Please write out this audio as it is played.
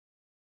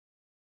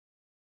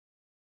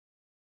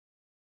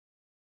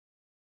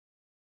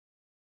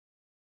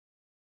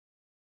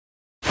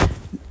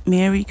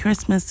Merry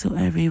Christmas to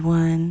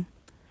everyone.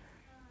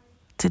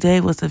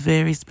 Today was a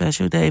very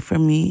special day for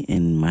me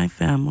and my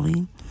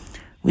family.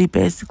 We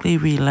basically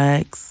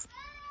relaxed.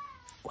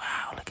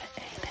 Wow, look at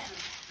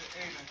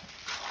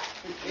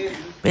Aiden.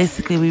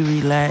 Basically, we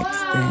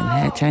relaxed and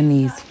had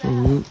Chinese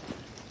food.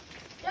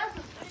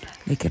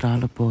 Look at all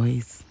the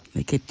boys.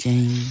 Look at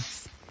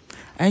James.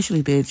 I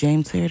actually did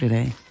James' hair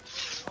today.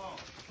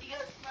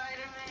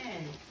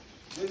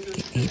 Look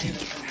at Aiden.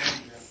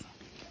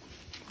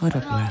 What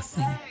a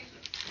blessing.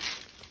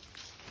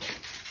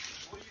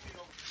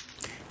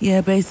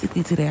 Yeah,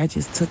 basically today I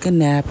just took a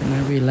nap and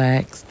I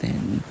relaxed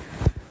and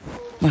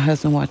my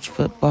husband watched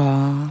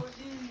football.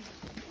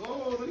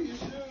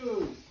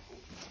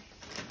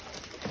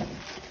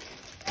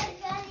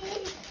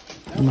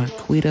 My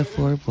Quita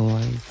 4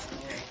 boys.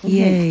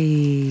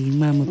 Yay,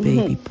 mama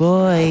baby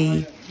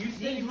boy.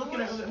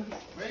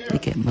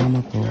 Look at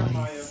mama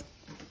boys.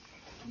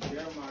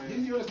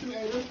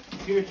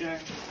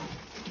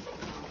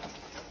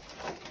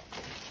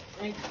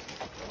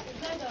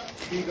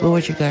 What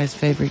was your guys'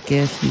 favorite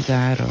gift you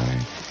got, or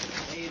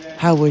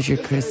how was your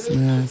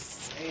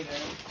Christmas?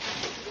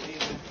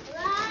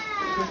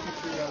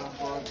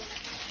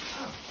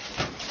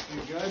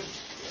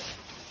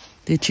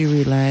 Did you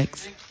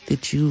relax?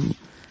 Did you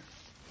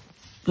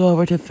go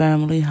over to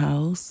family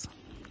house?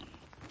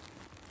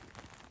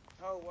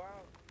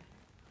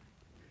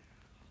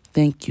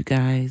 Thank you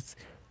guys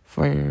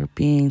for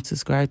being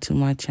subscribed to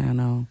my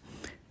channel.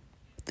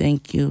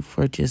 Thank you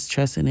for just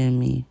trusting in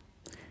me.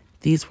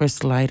 These were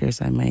sliders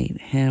I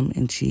made, ham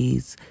and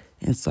cheese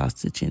and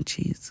sausage and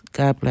cheese.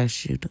 God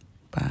bless you.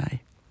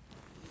 Bye.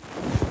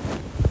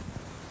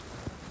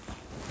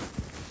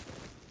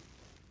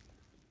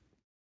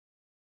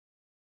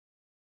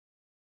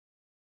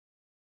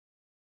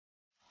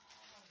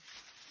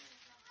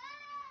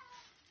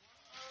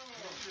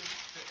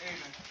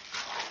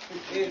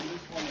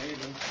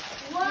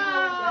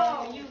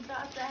 Wow, you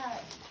got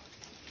that.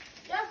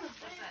 That's a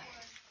big one.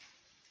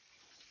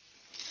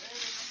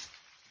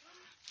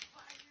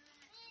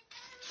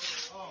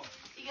 Oh.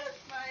 You got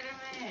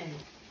Spider-Man.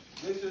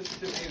 This is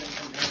to Aiden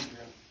from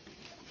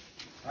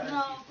Andrea.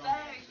 No,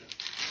 thanks.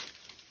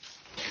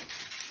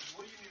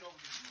 What do you need over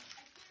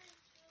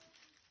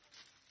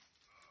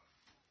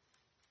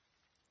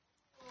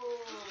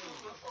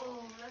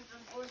Oh, that's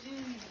unfortunate.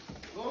 here?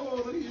 Oh,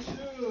 look at your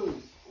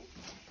shoes.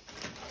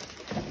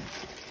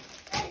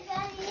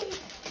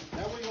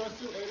 That what you want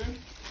to do, Aiden?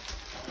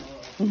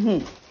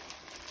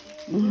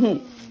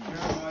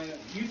 Jeremiah.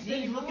 You see,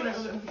 you looking at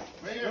her.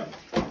 Right here.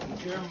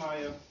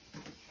 Jeremiah.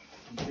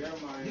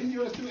 Jeremiah. These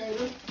yours too,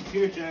 Aiden?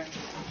 Here, Jack.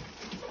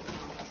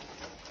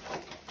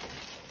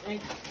 Here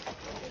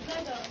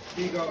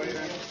you go,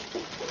 Aiden.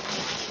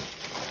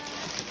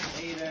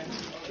 Aiden.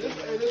 This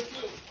Aiden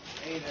too.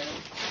 Aiden.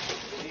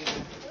 Aiden.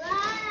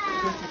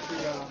 Christmas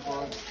tree on,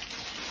 boy.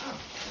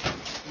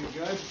 You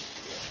good?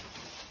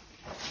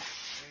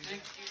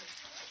 Thank you.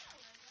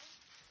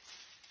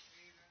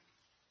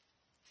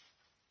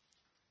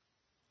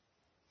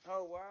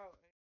 Oh, wow.